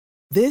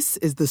This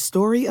is the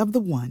story of the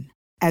one.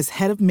 As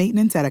head of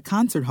maintenance at a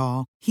concert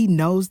hall, he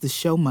knows the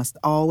show must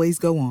always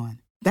go on.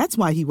 That's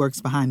why he works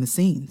behind the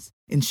scenes,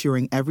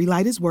 ensuring every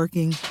light is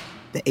working,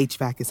 the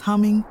HVAC is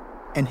humming,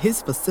 and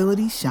his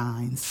facility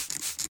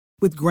shines.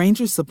 With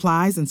Grainger's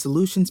supplies and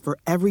solutions for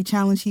every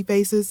challenge he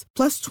faces,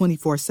 plus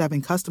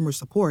 24/7 customer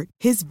support,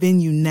 his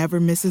venue never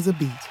misses a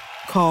beat.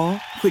 Call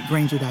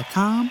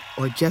quickgrainger.com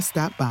or just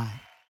stop by.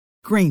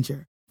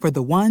 Grainger, for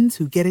the ones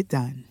who get it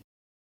done.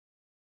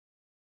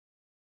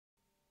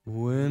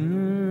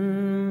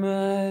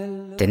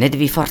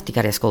 Tenetevi forti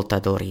cari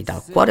ascoltatori,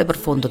 dal cuore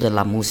profondo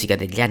della musica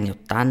degli anni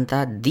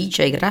 '80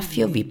 DJ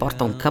Graffio vi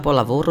porta un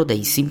capolavoro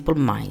dei Simple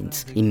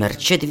Minds.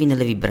 Immergetevi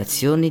nelle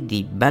vibrazioni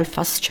di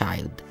Belfast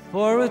Child.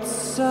 For it's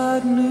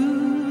sad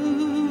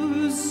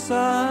news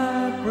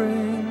I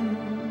bring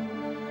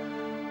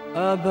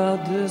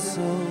about this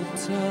old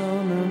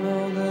town and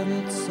all that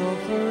it's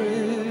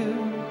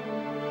suffering.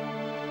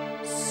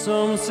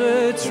 Some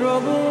say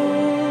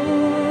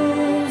trouble's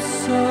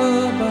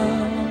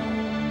about.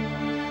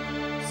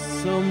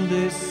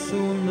 Someday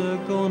soon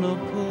they're gonna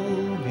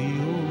pull the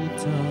old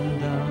town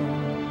down.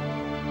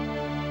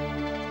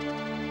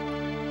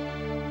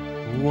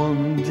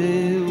 One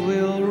day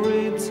we'll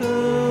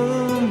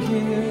return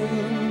here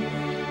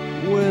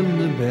when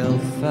the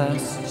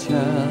Belfast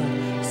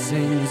child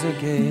sings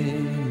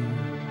again.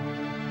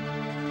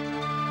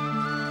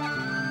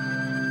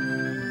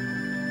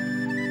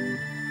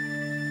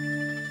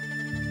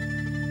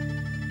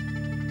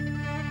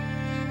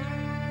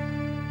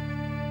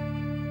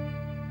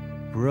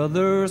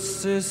 Brothers,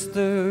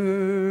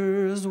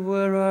 sisters,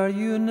 where are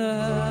you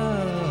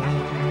now?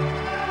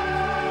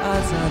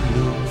 As I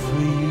look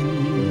for you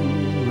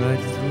right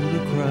through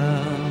the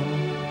crowd.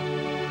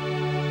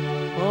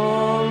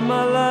 All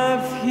my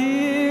life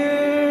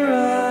here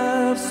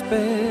I've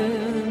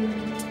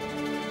spent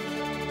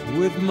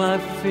with my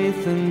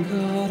faith in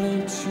God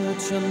and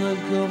church and the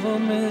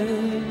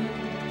government.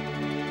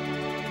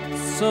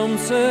 Some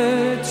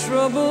say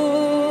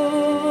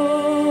trouble's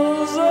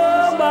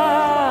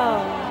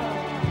about.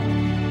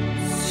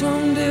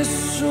 Someday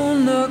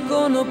soon they're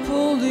gonna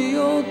pull the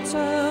old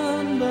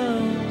town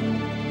down.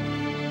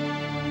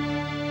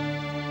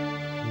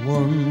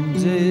 One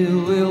day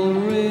we'll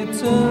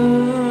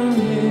return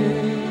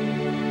here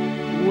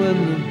when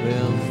the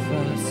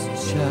Belfast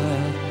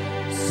child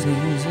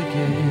sings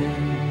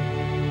again.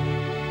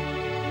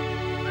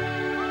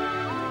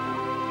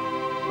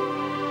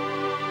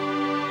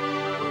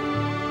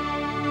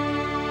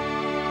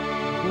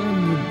 When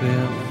the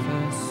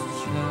Belfast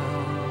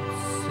child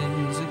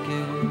sings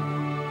again.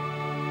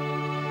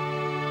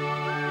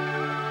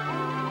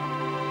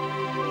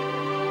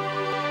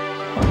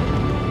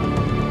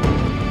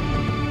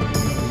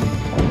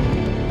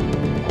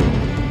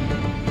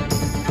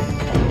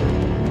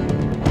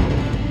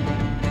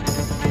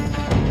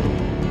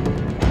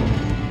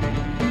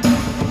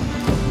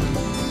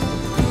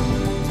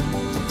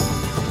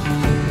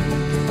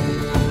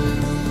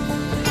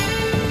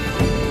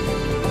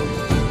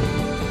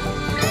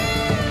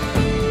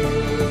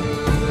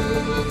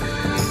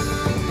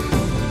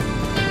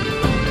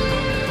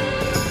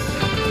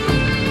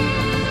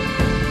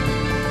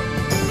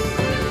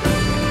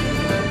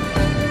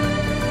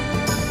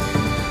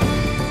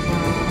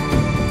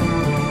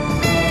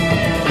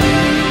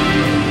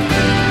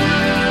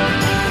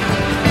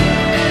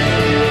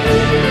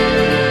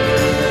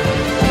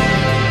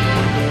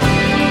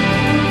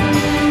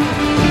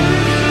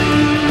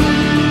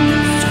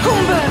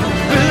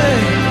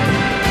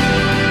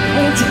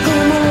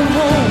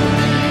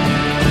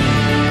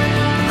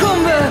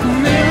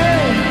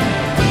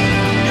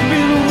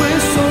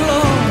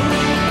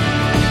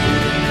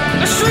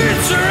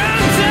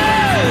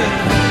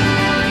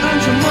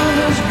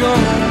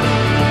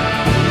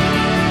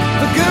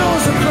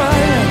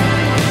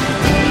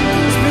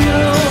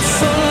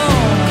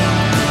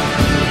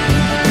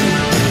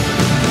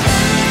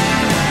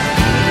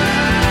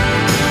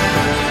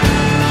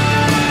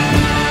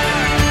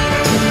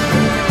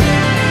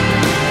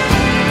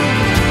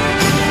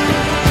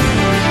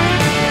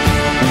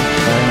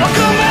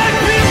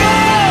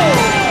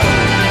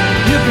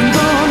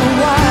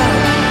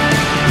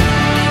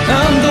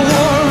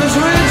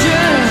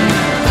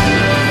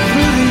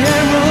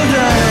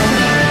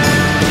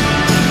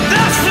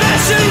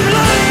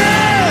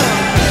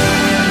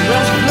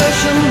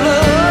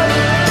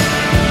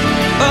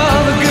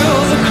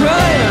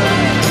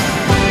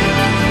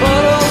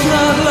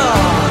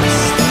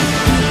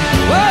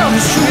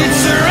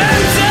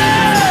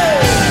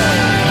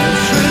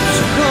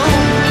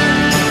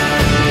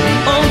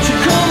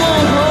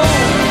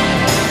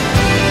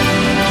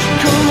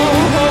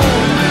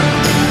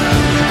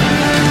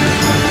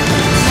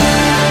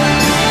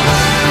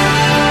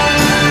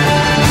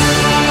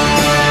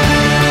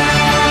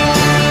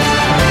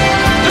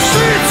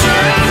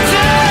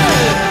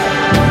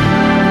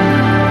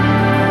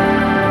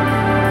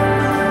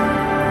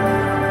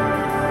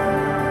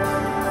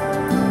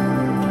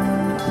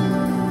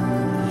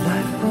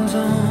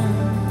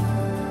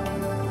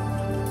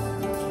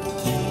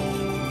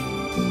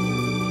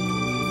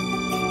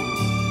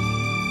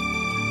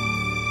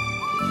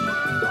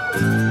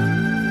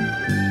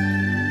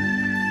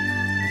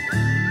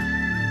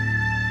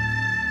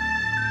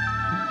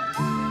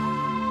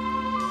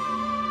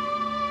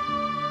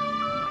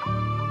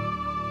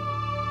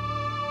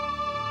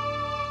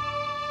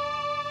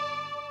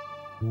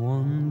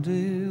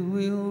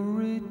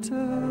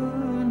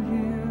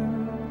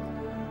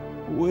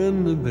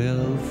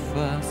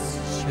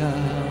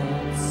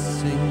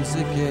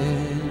 rise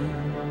again.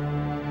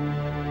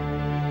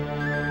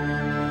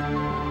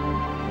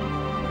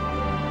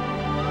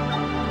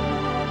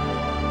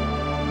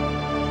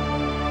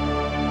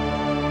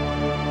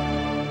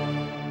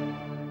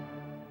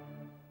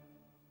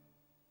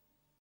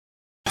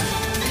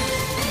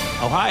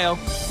 Ohio,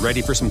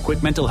 ready for some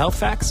quick mental health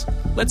facts?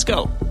 Let's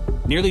go.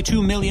 Nearly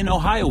 2 million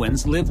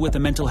Ohioans live with a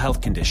mental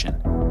health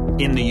condition.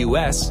 In the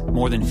U.S.,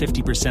 more than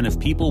 50% of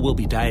people will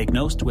be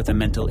diagnosed with a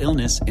mental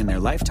illness in their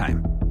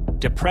lifetime.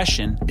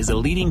 Depression is a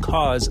leading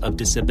cause of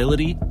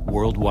disability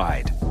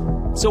worldwide.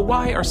 So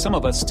why are some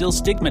of us still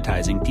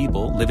stigmatizing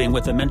people living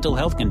with a mental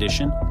health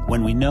condition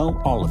when we know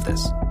all of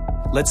this?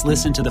 Let's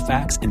listen to the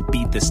facts and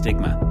beat the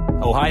stigma.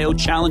 Ohio,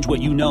 challenge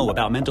what you know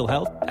about mental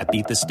health at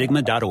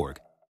beatthestigma.org.